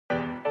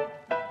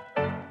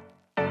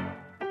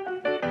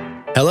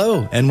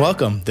Hello and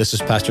welcome. This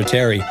is Pastor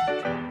Terry,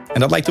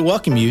 and I'd like to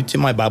welcome you to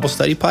my Bible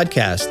study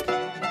podcast.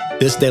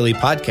 This daily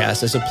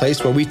podcast is a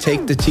place where we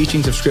take the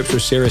teachings of Scripture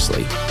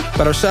seriously,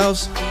 but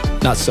ourselves,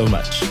 not so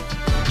much.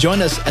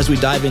 Join us as we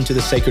dive into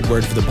the sacred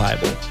word of the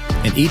Bible,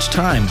 and each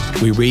time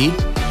we read,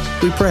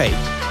 we pray,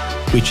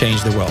 we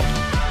change the world.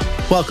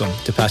 Welcome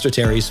to Pastor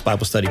Terry's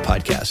Bible Study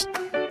Podcast.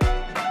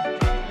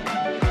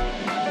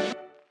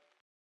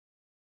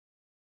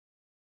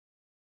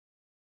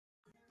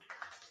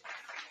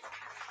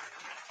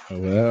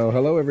 Well,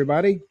 hello,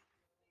 everybody.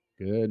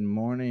 Good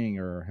morning,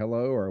 or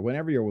hello, or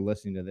whenever you're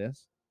listening to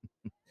this.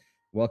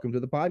 Welcome to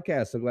the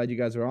podcast. So glad you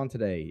guys are on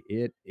today.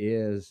 It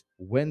is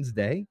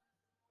Wednesday,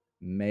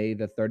 May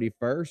the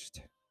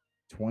 31st,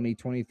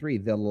 2023,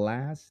 the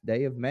last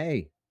day of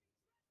May.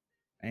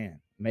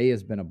 Man, May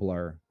has been a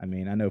blur. I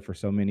mean, I know for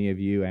so many of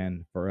you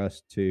and for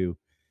us too,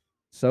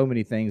 so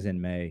many things in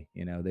May.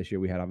 You know, this year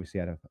we obviously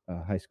had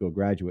a high school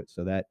graduate,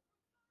 so that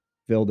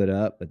filled it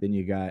up. But then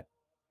you got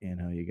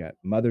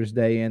Mother's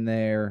Day in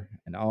there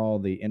and all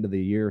the end of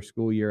the year,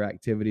 school year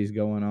activities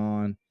going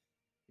on.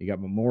 You got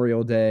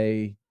Memorial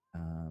Day.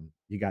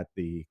 You got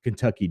the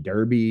Kentucky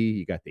Derby.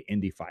 You got the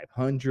Indy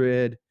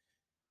 500.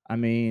 I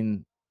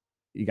mean,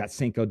 you got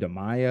Cinco de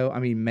Mayo. I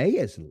mean, May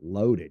is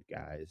loaded,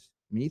 guys.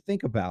 I mean, you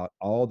think about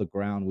all the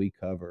ground we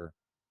cover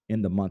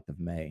in the month of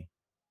May.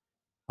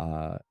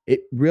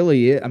 It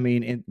really is. I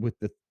mean,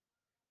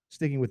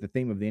 sticking with the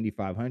theme of the Indy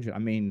 500, I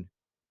mean,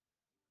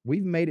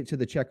 we've made it to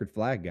the checkered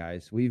flag,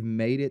 guys. We've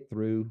made it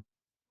through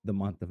the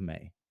month of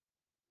May.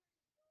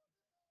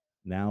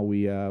 Now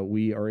we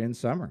are in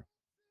summer.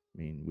 I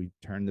mean, we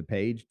turned the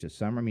page to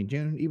summer. I mean,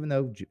 June, even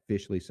though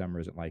officially summer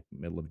isn't like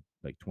middle of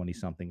like 20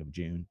 something of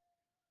June,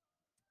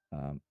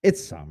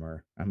 it's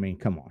summer. I mean,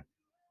 come on.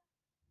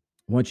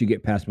 Once you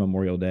get past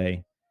Memorial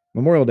Day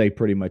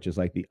pretty much is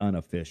like the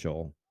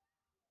unofficial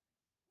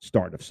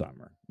start of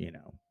summer, you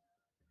know.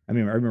 I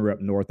mean, I remember up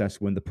north, that's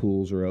when the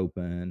pools are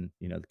open,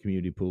 you know, the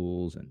community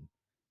pools and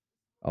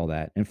all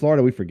that. In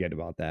Florida, we forget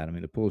about that. I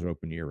mean, the pools are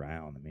open year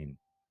round. I mean,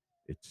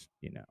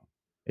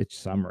 it's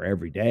summer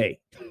every day.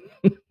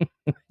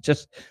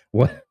 Just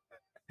what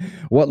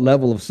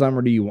level of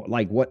summer do you want?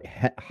 Like what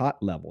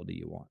hot level do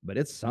you want? But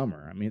it's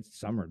summer. I mean, it's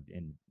summer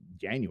in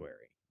January.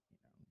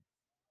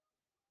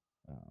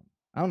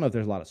 I don't know if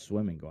there's a lot of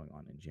swimming going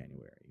on in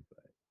January,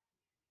 but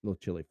a little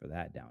chilly for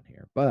that down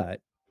here.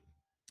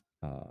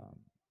 Um,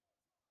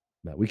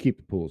 but we keep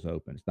the pools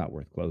open. It's not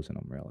worth closing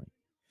them, really.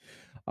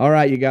 All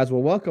right, you guys.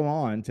 Well, welcome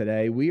on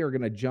today. We are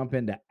going to jump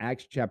into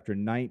Acts chapter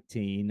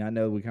 19. I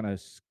know we kind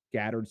of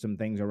scattered some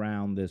things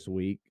around this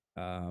week.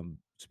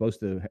 Supposed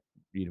to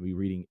be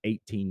reading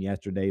 18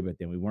 yesterday, but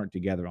then we weren't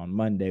together on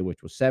Monday,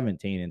 which was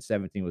 17, and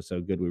 17 was so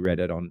good we read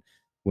it on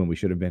when we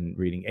should have been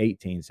reading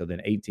 18. So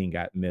then 18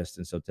 got missed,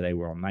 and so today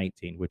we're on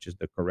 19, which is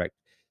the correct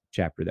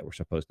chapter that we're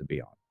supposed to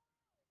be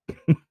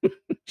on. Did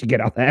you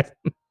get all that?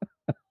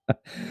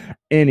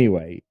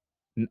 Anyway,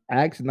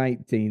 Acts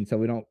 19, so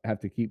we don't have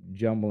to keep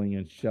jumbling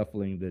and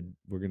shuffling.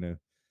 We're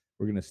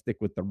gonna stick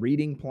with the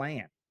reading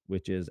plan,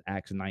 which is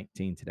Acts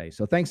 19 today.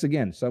 So thanks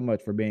again so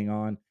much for being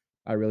on.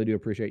 I really do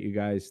appreciate you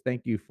guys.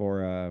 Thank you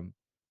for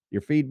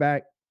your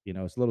feedback. You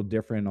know, it's a little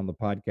different on the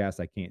podcast.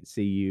 I can't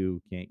see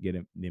you, can't get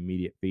the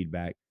immediate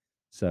feedback.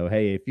 So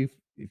hey, if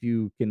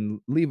you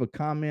can leave a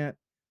comment,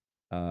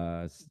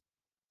 uh,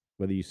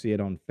 whether you see it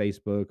on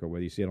Facebook or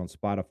whether you see it on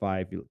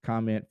Spotify, if you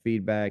comment,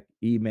 feedback,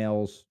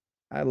 emails,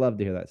 I love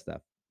to hear that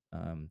stuff.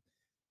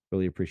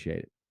 Really appreciate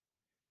it.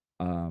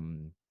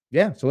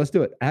 Yeah, so let's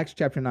do it. Acts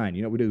chapter 9.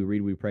 You know what we do? We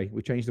read, we pray,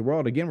 we change the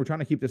world. Again, we're trying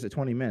to keep this at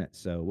 20 minutes,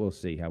 so we'll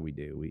see how we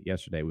do.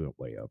 Yesterday we went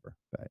way over,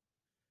 but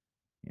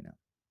you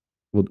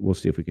know, we'll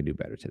see if we can do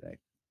better today.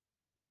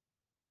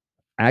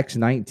 Acts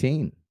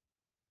 19.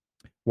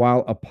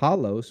 While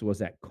Apollos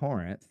was at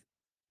Corinth,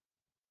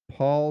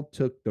 Paul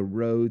took the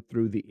road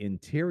through the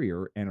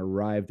interior and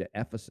arrived at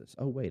Ephesus.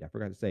 Oh, wait, I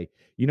forgot to say.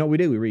 You know what we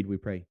do? We read, we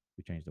pray,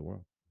 we change the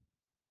world.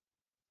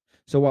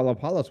 So while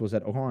Apollos was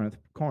at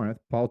Corinth,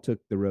 Paul took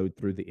the road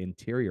through the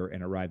interior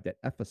and arrived at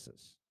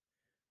Ephesus.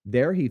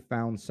 There he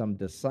found some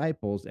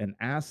disciples and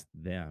asked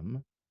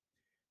them,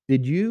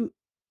 "Did you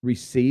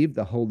receive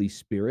the Holy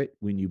Spirit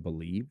when you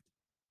believed?"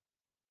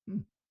 Hmm.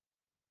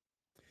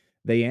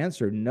 They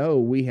answered, "No,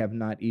 we have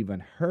not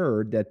even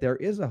heard that there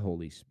is a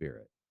Holy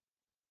Spirit."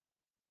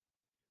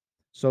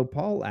 So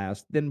Paul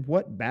asked, "Then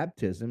what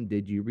baptism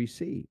did you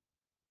receive?"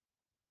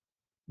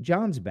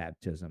 "John's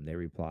baptism," they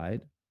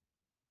replied.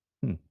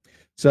 Hmm.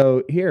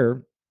 So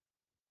here,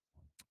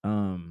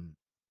 um,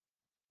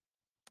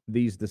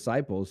 these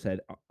disciples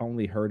had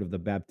only heard of the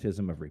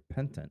baptism of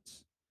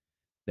repentance.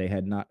 They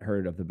had not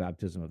heard of the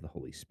baptism of the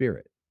Holy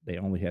Spirit. They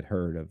only had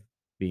heard of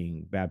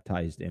being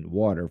baptized in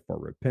water for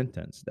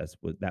repentance.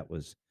 That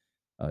was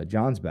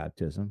John's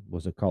baptism,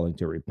 was a calling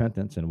to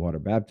repentance and water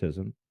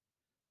baptism.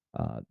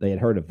 They had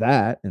heard of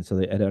that, and so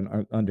they had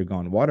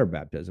undergone water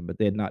baptism, but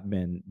they had not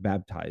been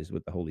baptized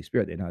with the Holy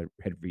Spirit. They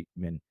had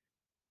been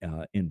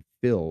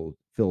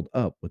filled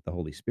up with the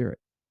Holy Spirit.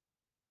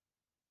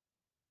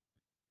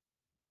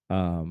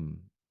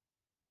 Um,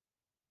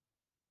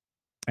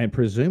 And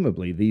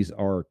presumably these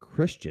are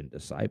Christian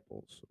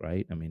disciples,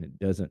 right? I mean, it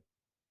doesn't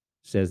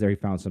says there he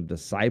found some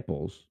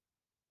disciples.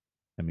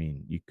 I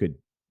mean, you could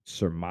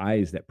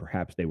surmise that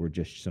perhaps they were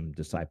just some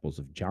disciples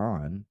of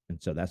John,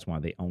 and so that's why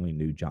they only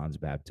knew John's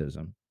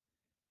baptism.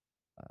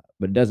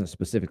 But it doesn't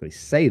specifically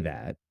say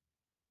that.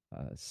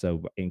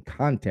 So, in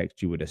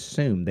context, you would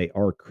assume they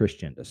are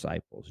Christian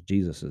disciples,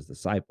 Jesus's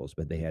disciples,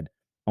 but they had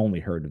only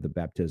heard of the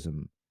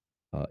baptism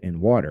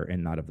in water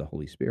and not of the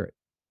Holy Spirit.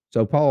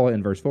 So, Paul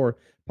in verse 4,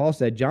 Paul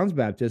said, John's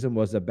baptism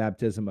was a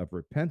baptism of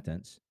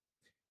repentance.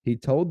 He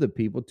told the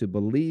people to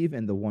believe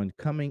in the one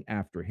coming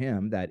after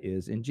him, that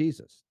is, in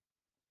Jesus.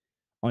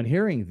 On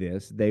hearing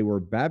this, they were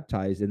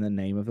baptized in the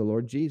name of the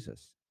Lord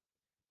Jesus.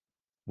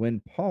 When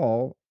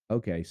Paul,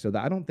 okay, so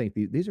I don't think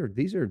these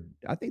are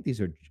I think these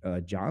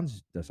are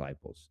John's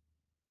disciples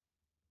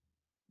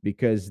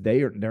because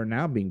they're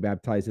now being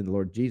baptized in the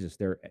Lord Jesus.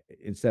 They're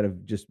instead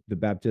of just the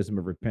baptism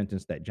of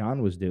repentance that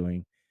John was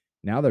doing,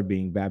 now they're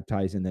being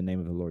baptized in the name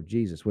of the Lord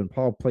Jesus. When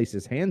Paul placed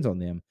his hands on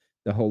them,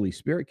 the Holy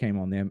Spirit came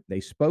on them.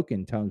 They spoke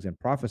in tongues and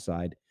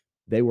prophesied.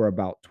 They were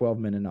about 12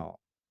 men in all.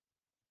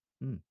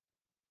 Hmm.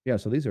 Yeah,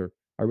 so these are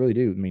I really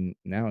do. I mean,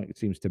 now it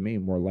seems to me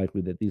more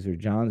likely that these are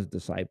John's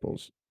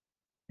disciples.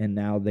 And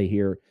now they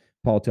hear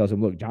Paul tells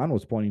them, look, John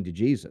was pointing to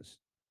Jesus.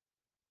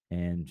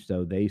 And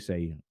so they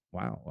say,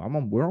 wow,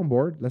 we're on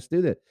board. Let's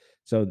do that.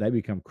 So they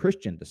become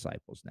Christian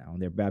disciples now,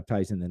 and they're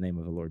baptized in the name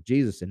of the Lord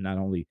Jesus, and not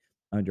only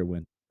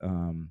underwent,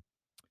 um,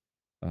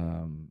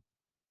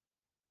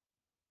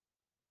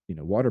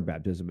 water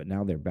baptism, but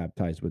now they're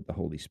baptized with the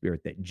Holy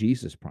Spirit that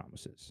Jesus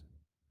promises.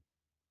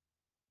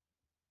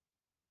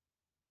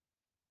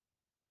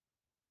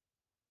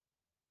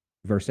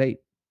 Verse 8,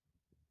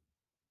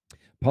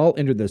 Paul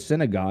entered the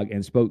synagogue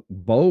and spoke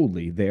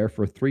boldly there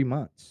for 3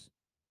 months,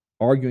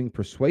 arguing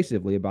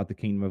persuasively about the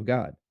kingdom of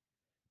God.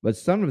 But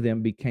some of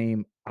them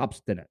became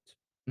obstinate.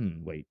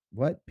 Wait,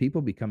 what?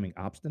 People becoming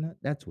obstinate?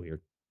 That's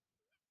weird.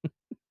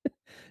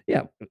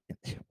 Yeah,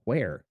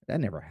 where?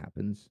 That never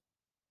happens.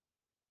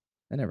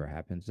 That never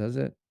happens, does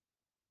it?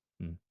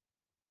 Hmm.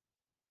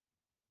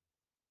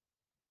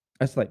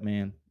 That's like,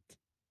 man,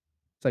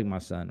 it's like my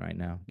son right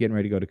now, getting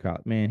ready to go to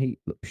college. Man,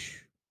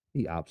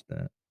 he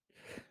obstinate.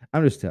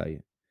 I'm just telling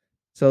you.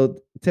 So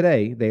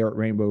today they are at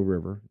Rainbow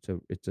River.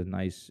 So it's a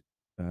nice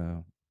uh,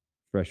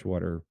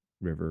 freshwater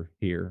river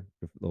here,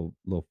 a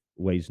little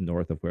ways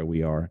north of where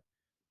we are.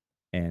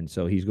 And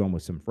so he's going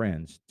with some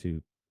friends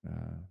to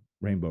uh,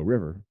 Rainbow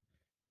River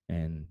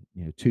and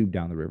tube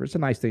down the river. It's a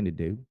nice thing to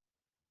do.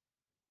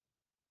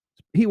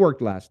 He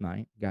worked last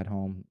night, got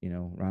home,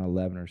 around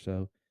 11 or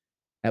so.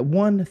 At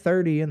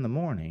 1:30 in the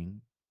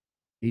morning,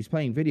 he's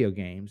playing video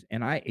games,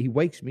 and he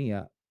wakes me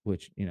up,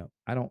 which,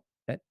 I don't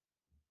that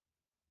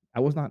I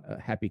was not a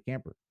happy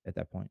camper at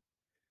that point.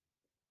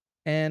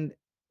 And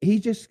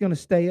he's just gonna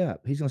stay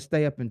up. He's gonna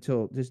stay up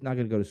until just not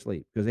gonna go to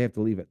sleep because they have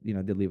to leave at, they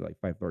leave at like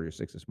 5:30 or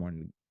 6 this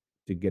morning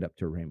to get up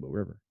to Rainbow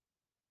River.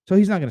 So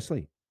he's not gonna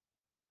sleep.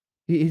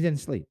 He didn't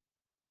sleep.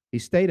 He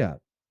stayed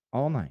up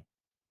all night,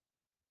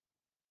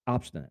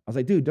 obstinate. I was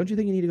like, "Dude, don't you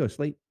think you need to go to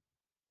sleep?"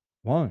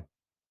 "Why?"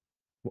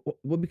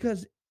 Well,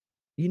 because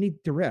you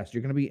need to rest.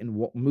 You're gonna be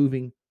in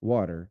moving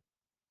water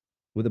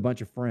with a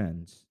bunch of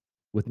friends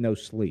with no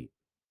sleep.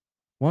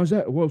 Why is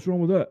that? What's wrong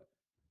with that?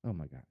 Oh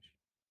my gosh.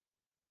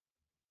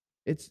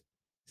 It's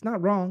it's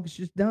not wrong. It's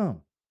just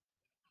dumb.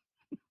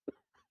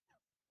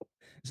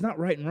 It's not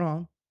right and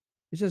wrong.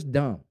 It's just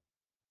dumb.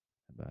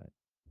 But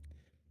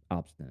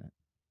obstinate.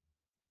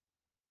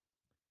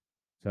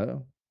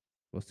 So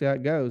we'll see how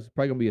it goes.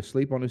 Probably gonna be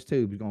asleep on his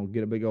tube. He's gonna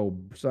get a big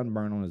old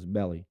sunburn on his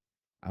belly.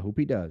 I hope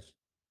he does.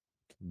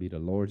 It'd be the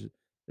Lord's.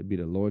 It'd be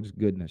the Lord's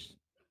goodness.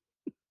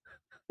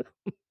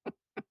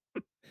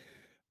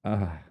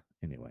 Uh,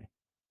 anyway.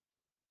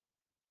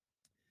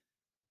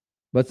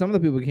 But some of the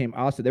people became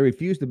obstinate. They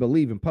refused to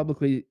believe and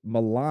publicly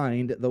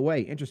maligned the way.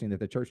 Interesting that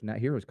the church not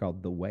here is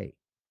called the way.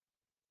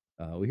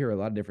 We hear a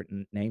lot of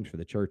different names for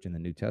the church in the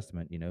New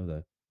Testament.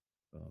 The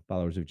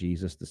followers of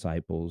Jesus,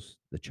 disciples,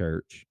 the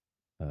church,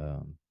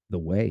 the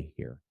way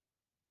here.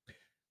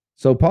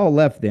 So Paul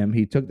left them.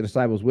 He took the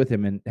disciples with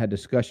him and had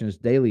discussions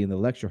daily in the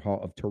lecture hall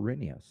of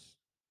Tyrannus.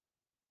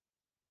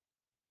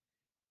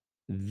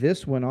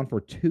 This went on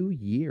for 2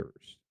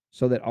 years,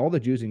 so that all the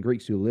Jews and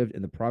Greeks who lived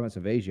in the province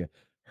of Asia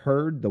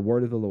heard the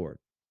word of the Lord.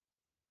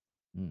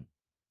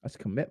 That's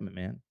commitment,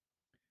 man.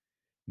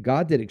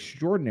 God did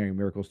extraordinary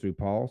miracles through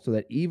Paul, so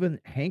that even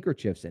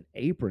handkerchiefs and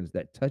aprons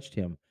that touched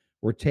him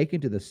were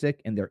taken to the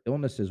sick, and their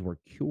illnesses were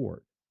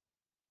cured,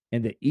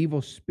 and the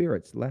evil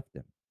spirits left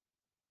them.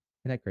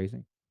 Isn't that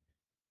crazy?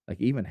 Like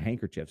even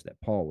handkerchiefs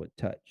that Paul would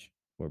touch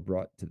were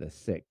brought to the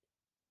sick,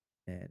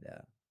 and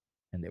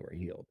and they were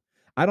healed.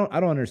 I don't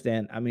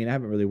understand. I mean, I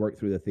haven't really worked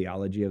through the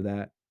theology of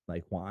that,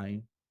 like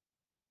why.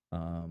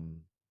 Um,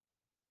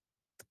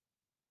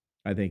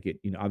 I think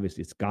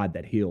obviously it's God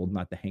that healed,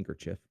 not the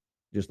handkerchief.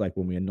 Just like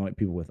when we anoint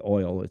people with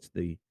oil, it's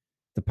the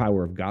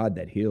power of God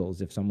that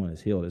heals. If someone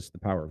is healed, it's the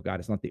power of God.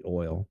 It's not the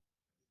oil.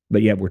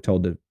 But yet we're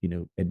told to,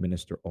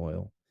 administer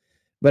oil.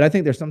 But I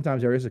think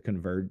there is a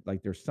convert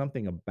like, there's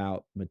something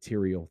about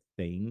material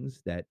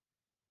things that,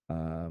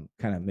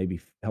 kinda maybe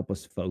help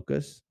us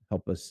focus,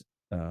 help us,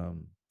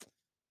 um,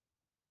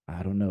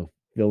 I don't know,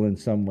 feel in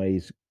some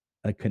ways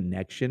a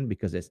connection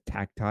because it's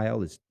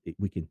tactile,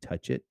 we can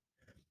touch it.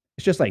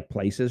 It's just like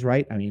places,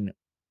 right? I mean,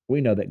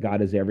 we know that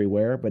God is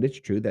everywhere, but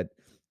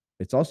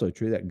it's also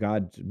true that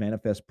God's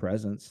manifest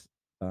presence,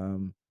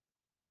 um,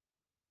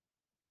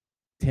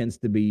 tends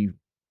to be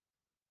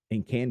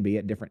and can be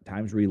at different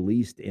times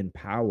released in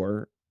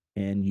power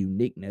and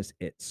uniqueness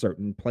at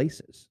certain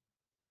places.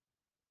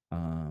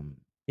 Um,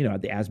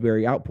 at the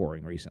Asbury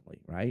outpouring recently,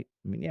 right?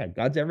 I mean, yeah,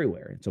 God's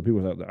everywhere. And so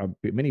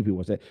many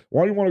people say,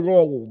 why do you want to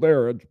go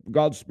there? It's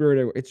God's spirit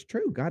everywhere. It's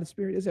true. God's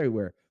spirit is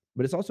everywhere.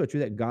 But it's also true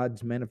that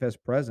God's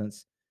manifest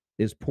presence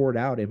is poured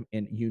out in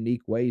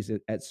unique ways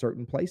at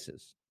certain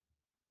places.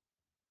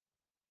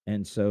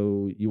 And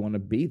so you want to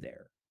be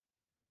there.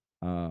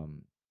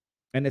 Um,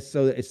 and it's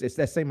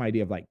that same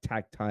idea of like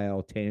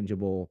tactile,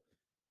 tangible,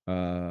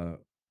 uh,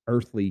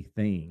 earthly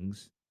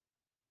things.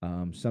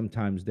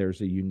 Sometimes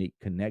there's a unique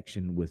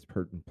connection with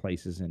certain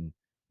places and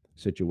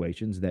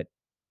situations that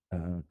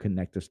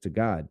connect us to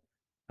God.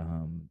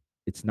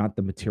 It's not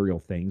the material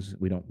things.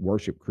 We don't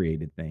worship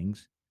created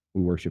things.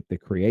 We worship the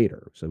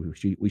Creator. So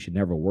we should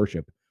never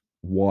worship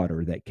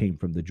water that came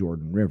from the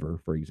Jordan River,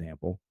 for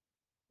example.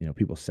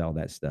 People sell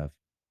that stuff.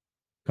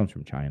 Comes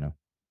from China.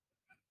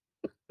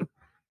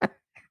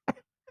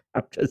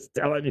 I'm just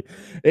telling you,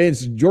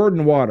 it's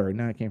Jordan water.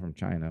 No, it came from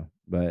China,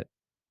 but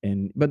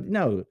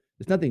no,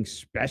 there's nothing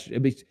special.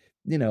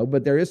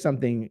 But there is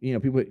something.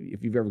 People.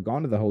 If you've ever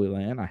gone to the Holy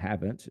Land, I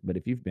haven't, but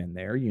if you've been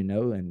there,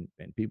 and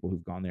people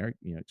who've gone there,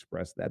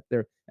 express that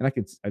there. And I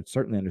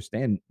certainly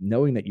understand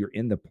knowing that you're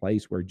in the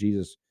place where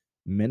Jesus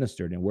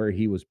ministered and where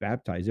he was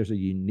baptized. There's a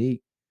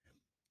unique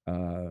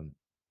uh,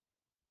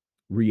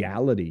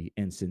 reality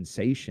and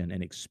sensation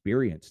and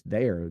experience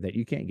there that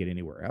you can't get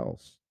anywhere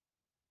else.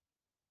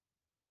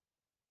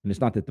 And it's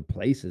not that the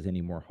place is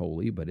any more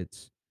holy, but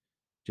it's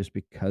just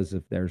because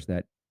of there's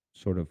that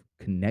sort of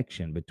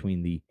connection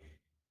between the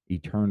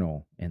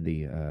eternal and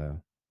the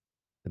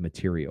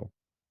material.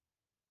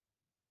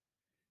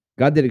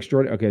 God did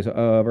extraordinary. Okay, so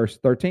verse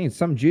 13.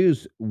 Some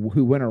Jews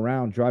who went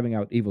around driving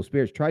out evil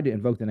spirits tried to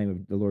invoke the name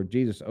of the Lord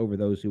Jesus over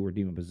those who were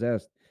demon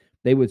possessed.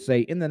 They would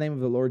say, "In the name of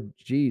the Lord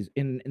Jesus,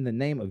 in the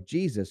name of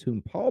Jesus,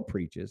 whom Paul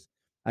preaches,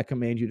 I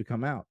command you to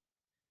come out."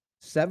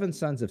 7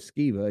 sons of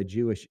Sceva, a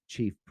Jewish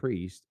chief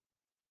priest,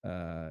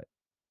 uh,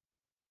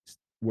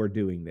 were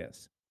doing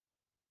this.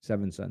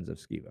 7 sons of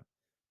Sceva.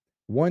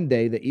 One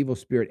day the evil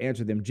spirit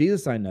answered them,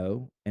 Jesus I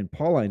know, and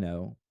Paul I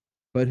know,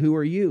 but who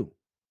are you?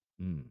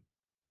 Mm.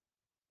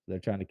 They're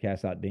trying to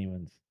cast out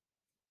demons,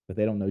 but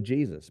they don't know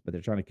Jesus. But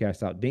they're trying to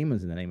cast out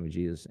demons in the name of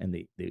Jesus. And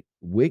the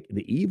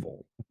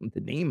evil,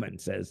 the demon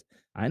says,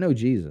 I know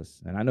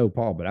Jesus and I know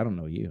Paul, but I don't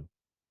know you.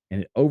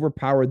 And it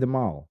overpowered them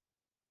all,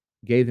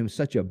 gave them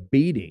such a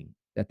beating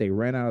that they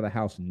ran out of the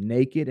house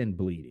naked and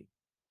bleeding.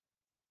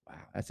 Wow,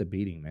 that's a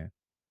beating, man.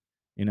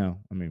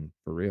 I mean,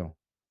 for real.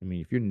 I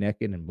mean, if you're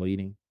naked and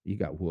bleeding, you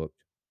got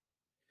whooped.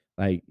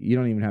 Like, you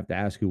don't even have to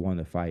ask who won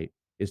the fight.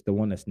 It's the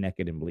one that's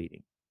naked and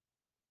bleeding.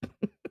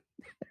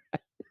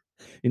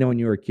 When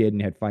you were a kid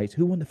and you had fights,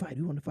 who won the fight?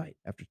 Who won the fight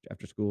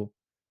after school?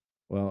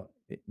 Well,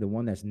 the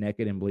one that's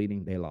naked and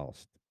bleeding, they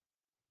lost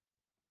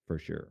for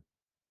sure.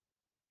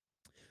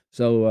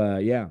 So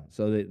yeah,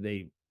 so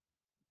the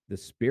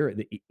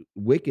spirit,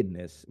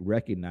 wickedness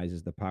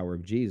recognizes the power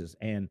of Jesus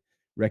and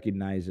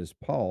recognizes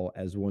Paul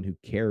as one who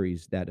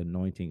carries that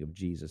anointing of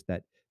Jesus,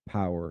 that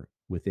power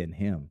within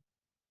him.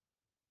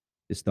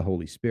 It's the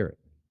Holy Spirit.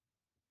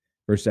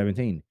 Verse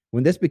 17,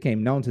 when this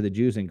became known to the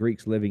Jews and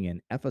Greeks living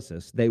in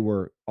Ephesus, they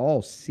were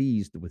all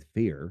seized with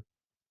fear,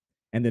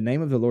 and the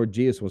name of the Lord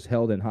Jesus was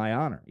held in high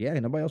honor. Yeah,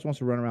 nobody else wants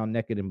to run around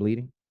naked and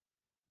bleeding.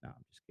 No,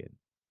 I'm just kidding.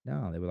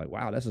 No, they were like,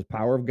 wow, this is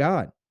power of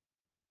God.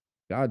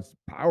 God's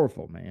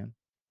powerful, man.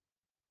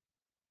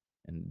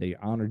 And they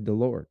honored the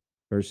Lord.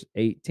 Verse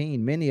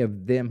 18, many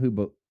of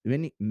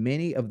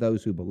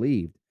those who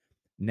believed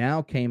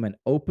now came and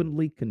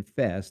openly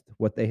confessed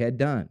what they had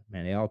done.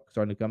 Man, they all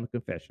started to come to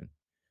confession.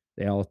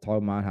 They all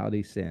talk about how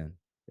they sin.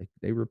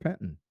 They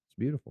repenting. It's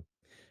beautiful.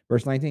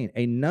 Verse 19,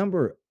 a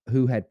number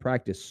who had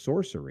practiced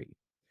sorcery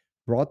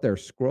brought their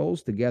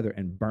scrolls together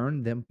and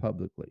burned them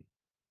publicly.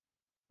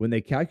 When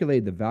they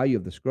calculated the value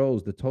of the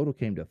scrolls, the total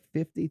came to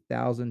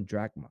 50,000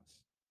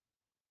 drachmas.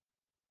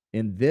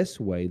 In this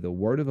way, the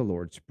word of the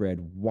Lord spread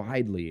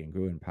widely and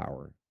grew in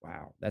power.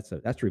 Wow,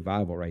 that's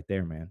revival right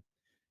there, man.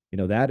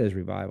 That is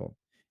revival.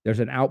 There's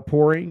an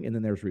outpouring and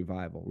then there's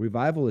revival.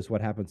 Revival is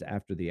what happens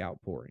after the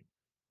outpouring.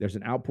 There's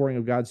an outpouring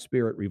of God's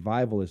spirit.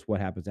 Revival is what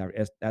happens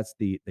after. That's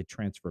the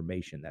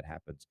transformation that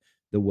happens.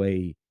 The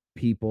way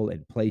people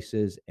and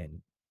places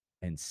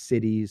and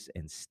cities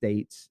and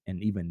states and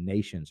even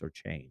nations are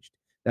changed.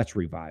 That's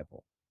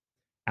revival.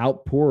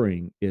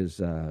 Outpouring is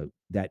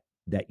that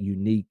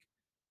unique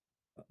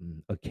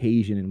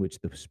occasion in which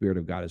the Spirit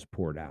of God is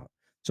poured out.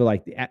 So,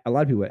 like a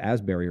lot of people at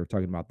Asbury are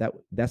talking about that.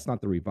 That's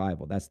not the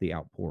revival. That's the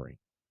outpouring.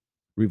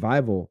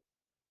 Revival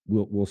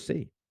We'll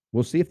see.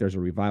 We'll see if there's a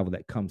revival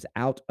that comes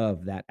out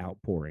of that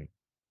outpouring,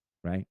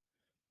 right?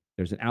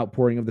 There's an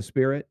outpouring of the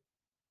Spirit.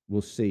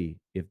 We'll see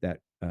if that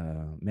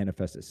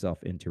manifests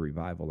itself into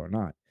revival or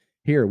not.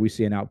 Here we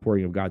see an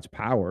outpouring of God's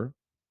power,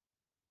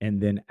 and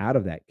then out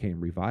of that came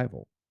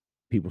revival.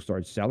 People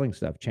started selling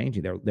stuff,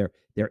 changing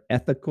their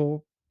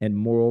ethical and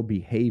moral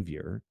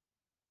behavior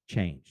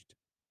changed.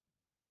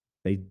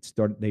 They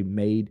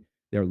made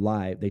their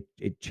life,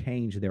 it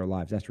changed their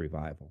lives. That's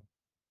revival.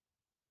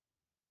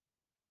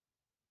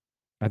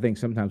 I think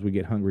sometimes we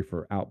get hungry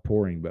for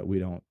outpouring, but we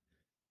don't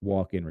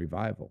walk in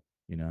revival.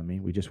 You know what I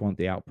mean? We just want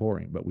the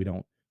outpouring, but we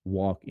don't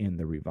walk in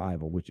the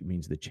revival, which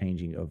means the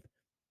changing of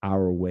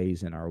our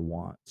ways and our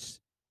wants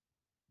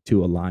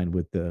to align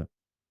with the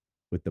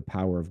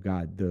power of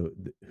God, the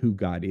who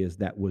God is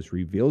that was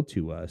revealed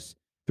to us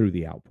through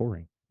the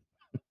outpouring.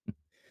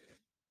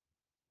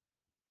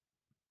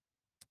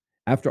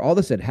 After all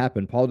this had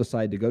happened, Paul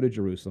decided to go to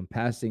Jerusalem,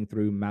 passing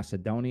through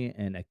Macedonia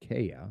and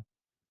Achaia.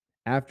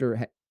 After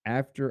ha-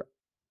 after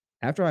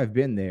after I've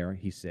been there,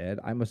 he said,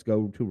 I must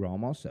go to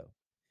Rome also.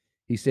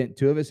 He sent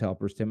two of his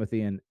helpers,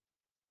 Timothy and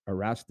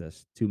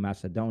Erastus, to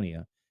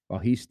Macedonia, while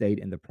he stayed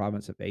in the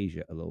province of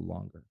Asia a little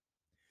longer.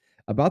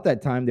 About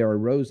that time, there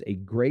arose a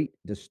great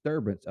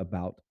disturbance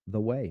about the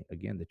way.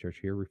 Again, the church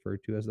here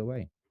referred to as the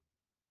way.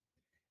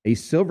 A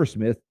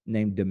silversmith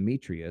named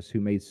Demetrius, who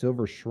made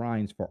silver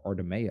shrines for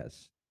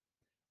Artemis,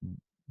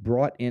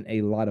 brought in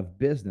a lot of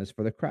business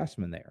for the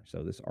craftsmen there.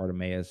 So this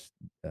Artemis,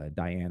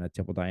 Diana,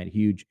 Temple Diana,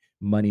 huge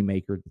money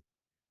maker.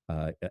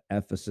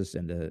 Ephesus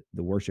and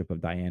the worship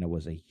of Diana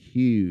was a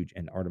huge,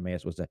 and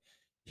Artemis was a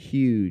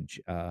huge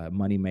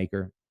money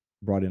maker.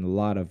 Brought in a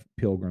lot of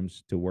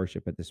pilgrims to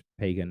worship at this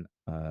pagan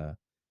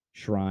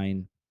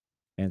shrine,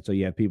 and so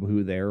you have people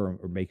who there are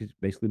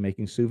basically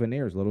making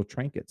souvenirs, little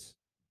trinkets,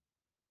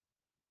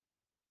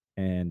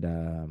 and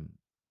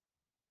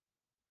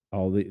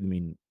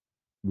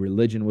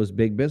religion was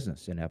big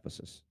business in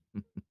Ephesus.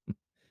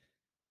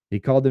 He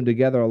called them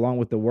together along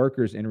with the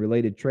workers in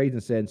related trades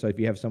and said, so if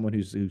you have someone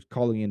who's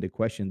calling into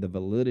question the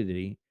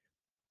validity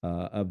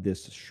of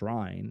this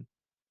shrine,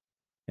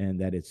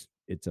 and that it's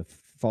a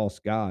false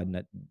god, and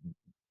that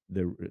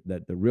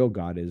the real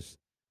God is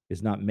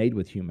not made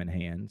with human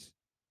hands,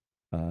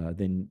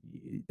 then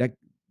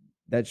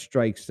that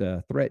strikes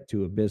a threat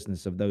to a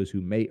business of those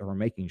who are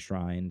making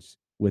shrines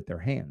with their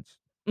hands.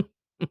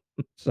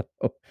 So,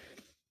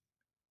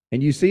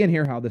 and you see in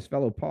here how this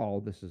fellow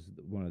Paul, this is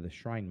one of the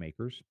shrine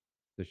makers,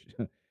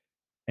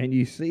 and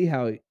you see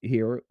how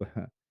here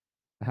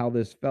how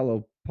this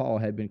fellow Paul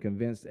had been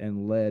convinced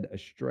and led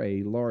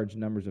astray large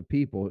numbers of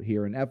people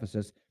here in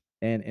Ephesus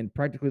and in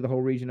practically the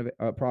whole region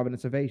of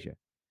province of Asia.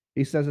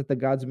 He says that the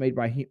gods made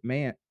by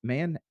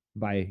man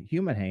by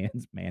human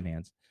hands, man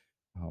hands.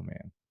 Oh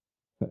man,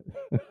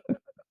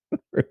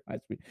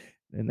 reminds me,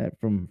 and that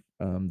from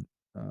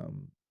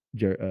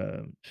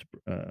Jer-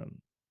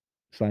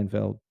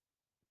 Seinfeld,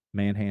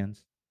 man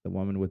hands, the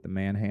woman with the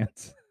man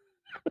hands.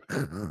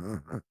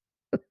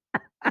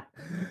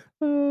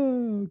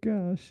 Oh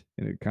gosh,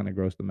 and it kind of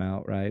grossed them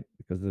out, right?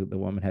 Because the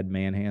woman had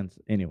man hands.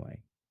 Anyway,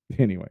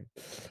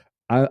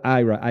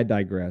 I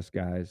digress,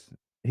 guys.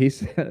 He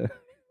said,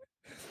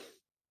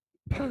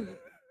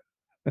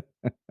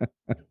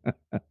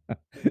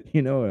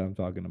 you know what I'm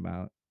talking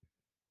about.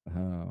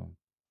 Oh,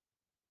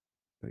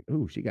 like,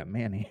 ooh, she got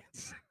man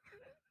hands.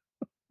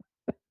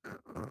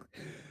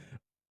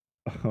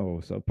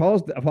 Oh, so Paul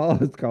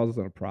has caused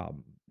us a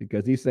problem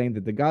because he's saying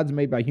that the gods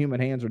made by human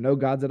hands are no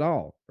gods at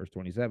all. Verse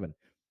 27.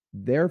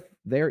 There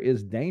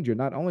is danger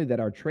not only that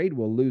our trade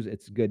will lose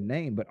its good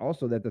name, but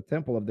also that the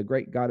temple of the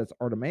great goddess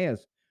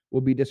Artemis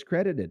will be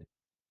discredited,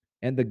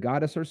 and the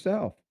goddess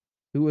herself,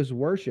 who is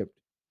worshipped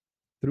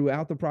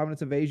throughout the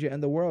province of Asia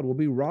and the world, will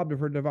be robbed of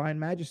her divine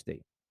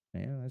majesty.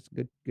 Yeah, that's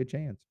a good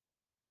chance.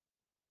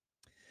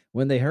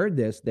 When they heard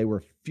this, they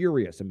were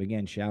furious and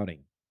began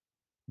shouting,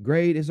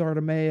 "Great is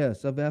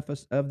Artemis of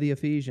Ephesus of the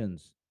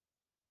Ephesians."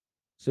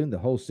 Soon the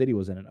whole city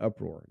was in an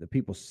uproar. The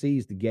people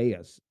seized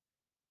Gaius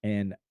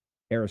and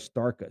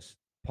Aristarchus,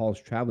 Paul's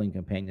traveling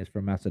companions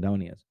from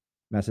Macedonia,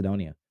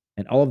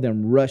 and all of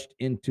them rushed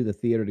into the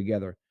theater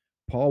together.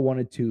 Paul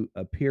wanted to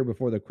appear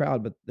before the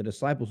crowd, but the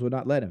disciples would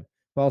not let him.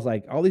 Paul's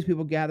like, all these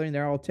people gathering,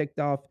 they're all ticked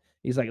off.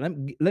 He's like,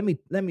 let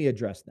me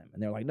address them.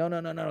 And they're like,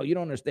 no, you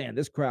don't understand.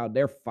 This crowd,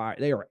 they're fire,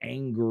 they are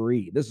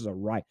angry. This is a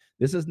riot.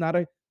 This is not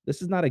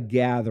a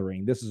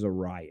gathering. This is a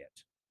riot.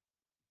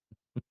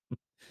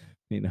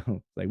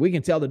 Like we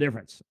can tell the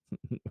difference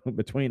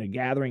between a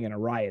gathering and a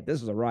riot.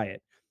 This is a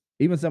riot.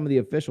 Even some of the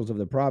officials of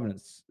the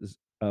Providence,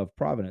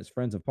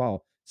 friends of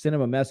Paul, sent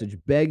him a message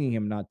begging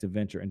him not to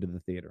venture into the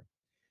theater.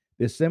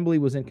 The assembly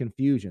was in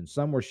confusion.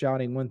 Some were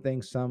shouting one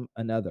thing, some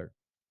another.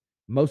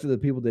 Most of the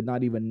people did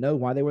not even know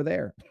why they were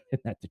there.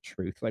 Isn't that the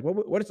truth? Like,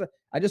 what is that?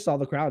 I just saw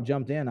the crowd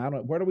jumped in. I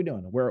don't. What are we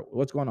doing?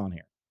 What's going on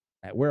here?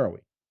 Where are we?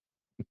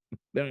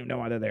 They don't even know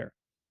why they're there.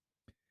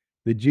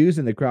 The Jews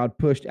in the crowd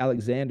pushed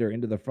Alexander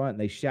into the front, and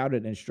they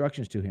shouted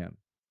instructions to him.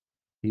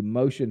 He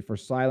motioned for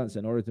silence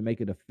in order to make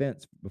a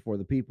defense before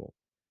the people.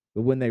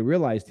 But when they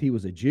realized he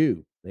was a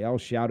Jew, They all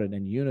shouted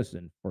in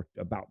unison for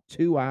about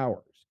 2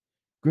 hours.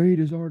 Great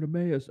is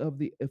Artemis of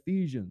the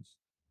Ephesians.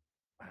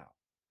 Wow.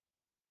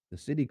 The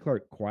city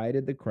clerk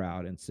quieted the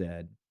crowd and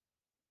said,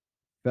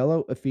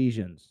 fellow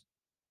Ephesians,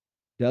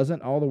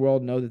 doesn't all the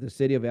world know that the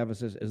city of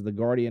Ephesus is the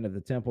guardian of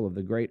the temple of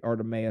the great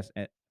Artemis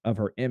of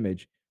her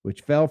image,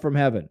 which fell from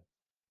heaven?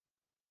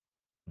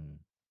 Hmm.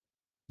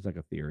 It's like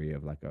a theory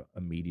of like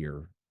a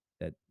meteor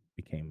that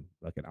became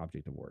like an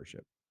object of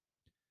worship.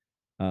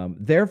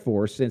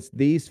 Therefore, since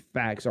these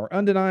facts are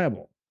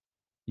undeniable,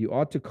 you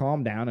ought to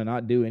calm down and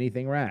not do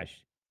anything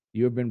rash.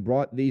 You have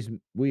brought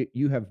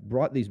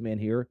these men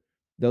here,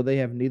 though they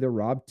have neither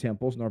robbed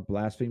temples nor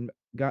blasphemed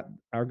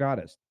our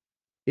goddess.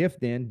 If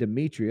then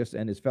Demetrius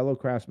and his fellow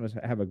craftsmen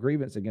have a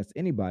grievance against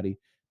anybody,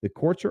 the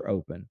courts are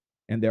open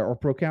and there are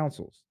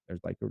proconsuls.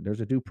 There's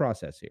a due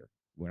process here.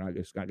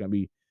 It's not going to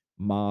be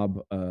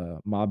mob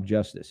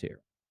justice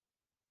here.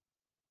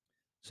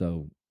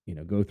 So,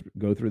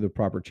 go through the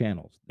proper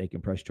channels. They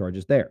can press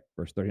charges there.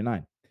 Verse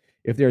 39.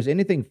 If there's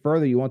anything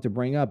further you want to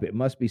bring up, it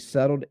must be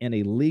settled in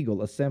a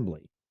legal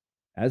assembly.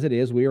 As it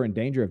is, we are in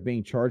danger of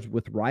being charged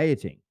with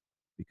rioting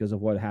because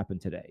of what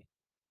happened today.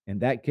 In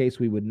that case,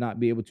 we would not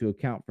be able to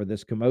account for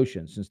this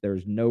commotion since there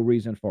is no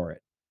reason for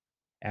it.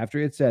 After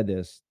he had said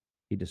this,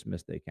 he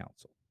dismissed the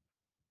council.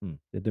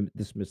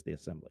 Dismissed the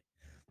assembly.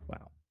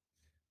 Wow.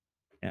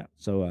 Yeah.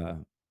 So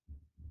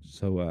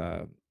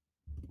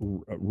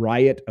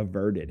riot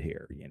averted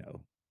here.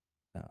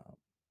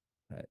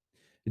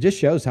 It just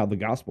shows how the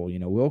gospel,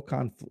 will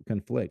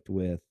conflict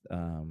with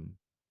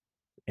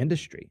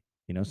industry.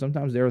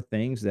 Sometimes there are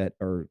things that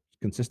are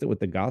consistent with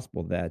the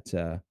gospel that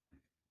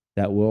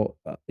will,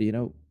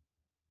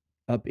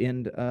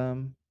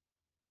 upend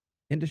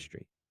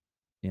industry.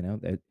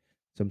 That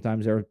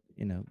sometimes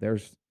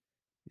there's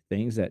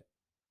things that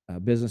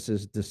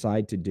businesses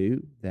decide to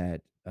do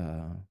that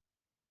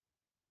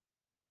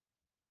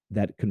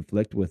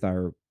conflict with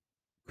our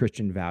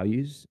Christian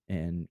values,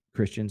 and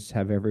Christians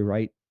have every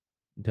right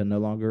to no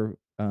longer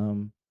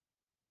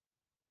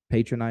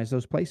patronize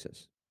those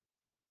places,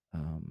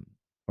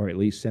 or at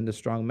least send a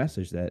strong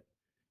message that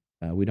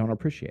we don't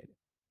appreciate it.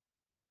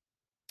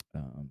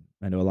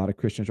 I know a lot of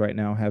Christians right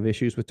now have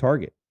issues with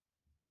Target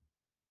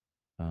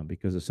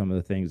because of some of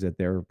the things that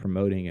they're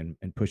promoting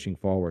and pushing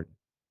forward,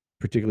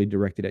 particularly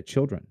directed at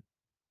children.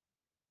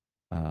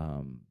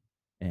 Um,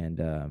 and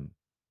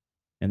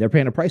they're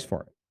paying a price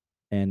for it.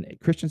 And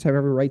Christians have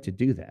every right to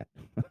do that.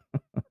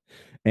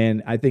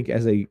 And I think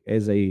as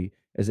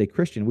a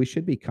Christian, we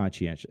should be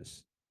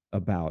conscientious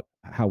about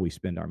how we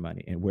spend our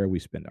money and where we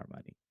spend our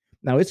money.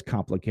 Now it's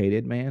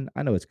complicated, man.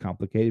 I know it's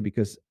complicated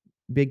because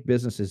big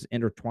business is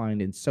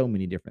intertwined in so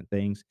many different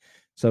things.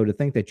 So to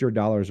think that your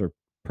dollars are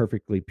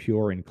perfectly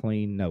pure and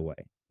clean, no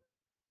way.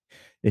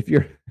 If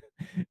you're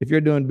if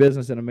you're doing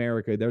business in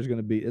America, there's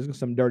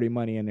some dirty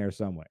money in there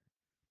somewhere.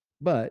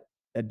 But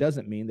that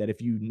doesn't mean that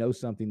if you know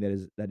something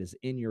that is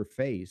in your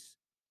face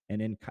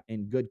and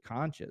in good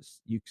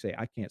conscience, you say,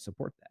 I can't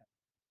support that.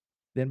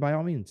 Then by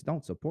all means,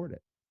 don't support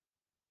it.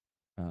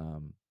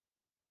 Um,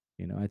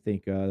 I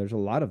think there's a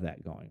lot of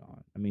that going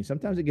on. I mean,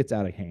 sometimes it gets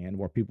out of hand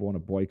where people want to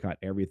boycott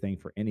everything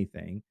for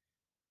anything.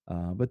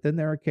 But then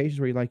there are occasions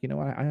where you're like,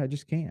 I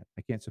just can't.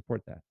 I can't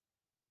support that.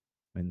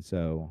 And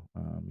so,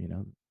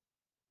 a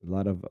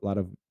lot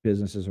of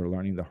businesses are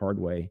learning the hard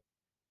way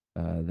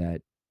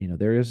that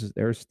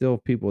there are still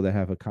people that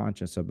have a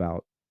conscience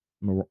about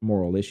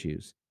moral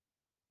issues,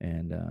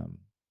 and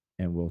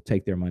will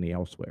take their money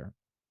elsewhere.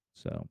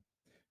 So,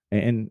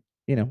 and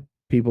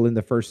people in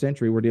the first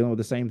century were dealing with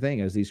the same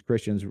thing as these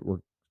Christians were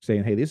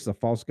saying, "Hey, this is a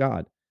false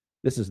god.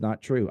 This is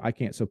not true. I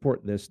can't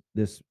support this.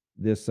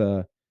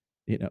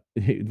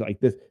 Like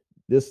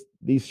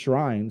these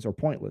shrines are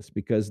pointless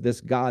because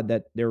this God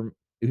that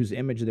whose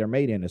image they're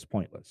made in is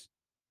pointless.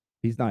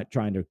 He's not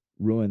trying to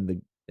ruin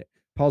the.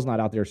 Paul's not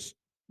out there,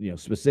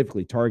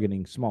 specifically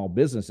targeting small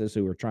businesses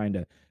who are trying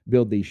to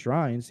build these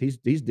shrines. He's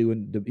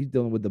dealing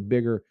with the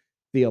bigger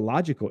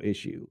theological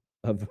issue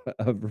of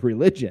of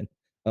religion,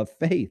 of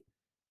faith,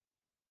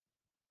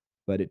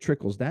 but it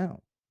trickles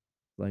down.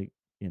 Like,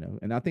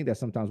 and I think that's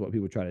sometimes what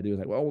people try to do is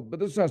like, well, but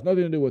this has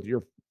nothing to do with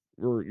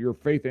your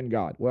faith in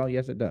God. Well,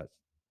 yes, it does.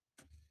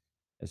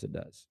 Yes, it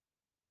does.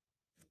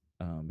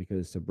 Because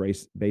it's a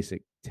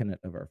basic tenet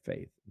of our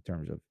faith in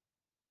terms of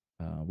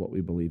what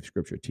we believe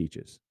Scripture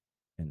teaches.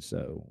 And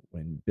so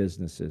when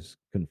businesses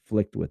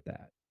conflict with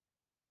that,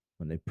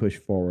 when they push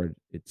forward,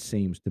 it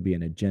seems to be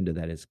an agenda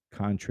that is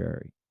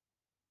contrary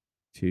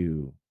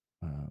to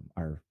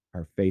our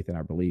faith and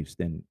our beliefs,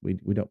 then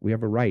we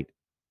have a right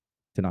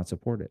to not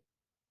support it.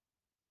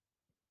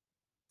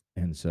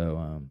 And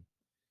so,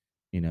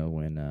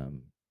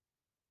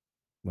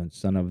 when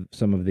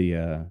some of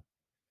the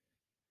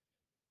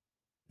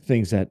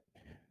things that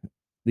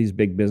these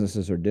big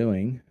businesses are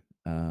doing,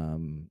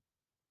 um,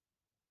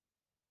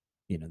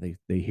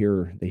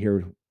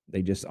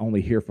 they just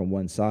only hear from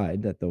one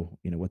side that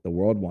what the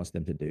world wants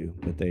them to do,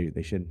 but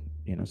they should,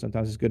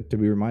 sometimes it's good to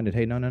be reminded,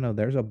 hey, no,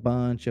 there's a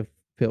bunch of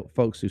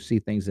folks who see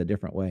things a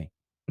different way.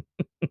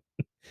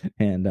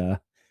 And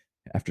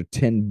after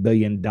 $10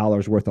 billion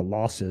worth of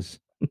losses,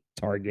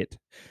 Target.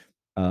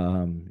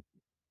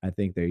 I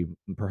think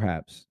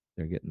perhaps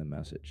they're getting the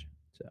message.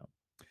 So,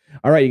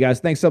 all right, you guys,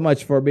 thanks so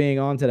much for being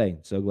on today.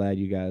 So glad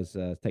you guys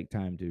take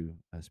time to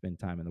spend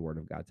time in the Word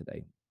of God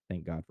today.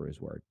 Thank God for His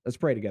Word. Let's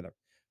pray together.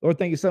 Lord,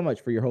 thank you so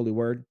much for your holy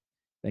word.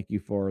 Thank you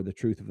for the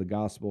truth of the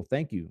gospel.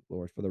 Thank you,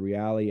 Lord, for the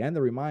reality and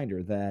the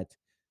reminder that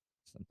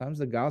sometimes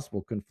the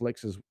gospel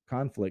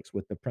conflicts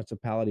with the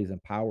principalities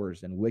and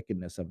powers and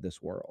wickedness of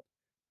this world.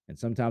 And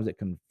sometimes it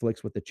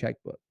conflicts with the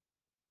checkbook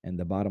and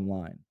the bottom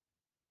line.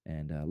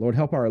 And Lord,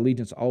 help our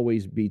allegiance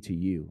always be to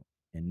you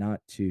and not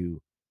to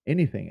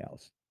anything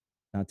else,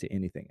 not to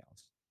anything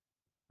else.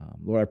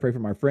 Lord, I pray for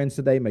my friends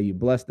today. May you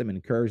bless them,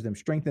 encourage them,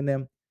 strengthen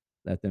them.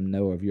 Let them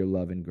know of your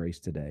love and grace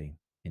today.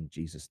 In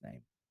Jesus'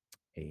 name,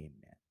 amen.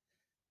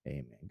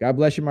 Amen. God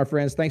bless you, my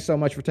friends. Thanks so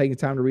much for taking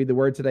time to read the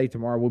word today.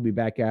 Tomorrow we'll be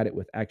back at it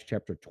with Acts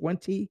chapter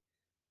 20.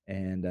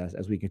 And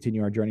as we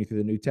continue our journey through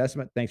the New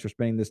Testament, thanks for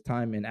spending this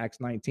time in Acts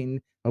 19.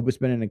 Hope it's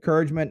been an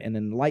encouragement and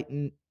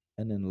enlightening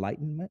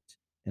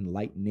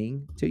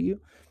to you.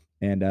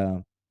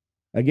 And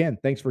again,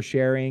 thanks for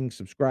sharing,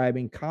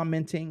 subscribing,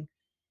 commenting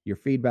your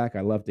feedback.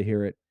 I love to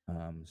hear it.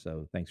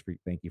 So thank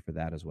you for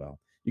that as well.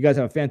 You guys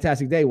have a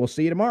fantastic day. We'll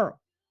see you tomorrow.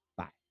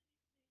 Bye.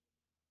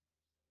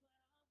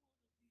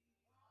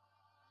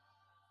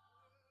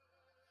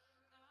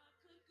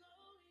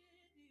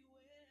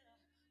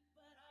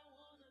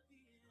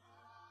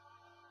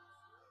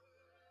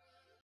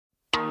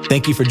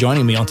 Thank you for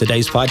joining me on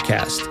today's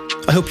podcast.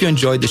 I hope you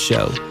enjoyed the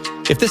show.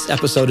 If this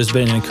episode has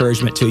been an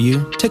encouragement to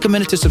you, take a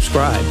minute to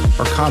subscribe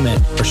or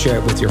comment or share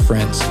it with your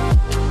friends.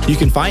 You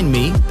can find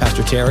me,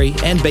 Pastor Terry,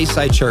 and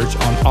Bayside Church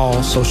on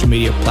all social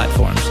media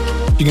platforms.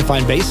 You can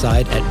find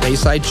Bayside at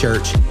Bayside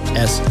Church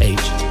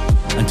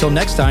SH. Until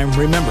next time,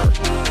 remember,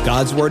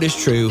 God's word is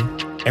true.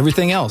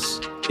 Everything else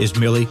is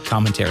merely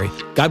commentary.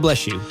 God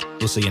bless you.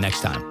 We'll see you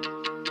next time.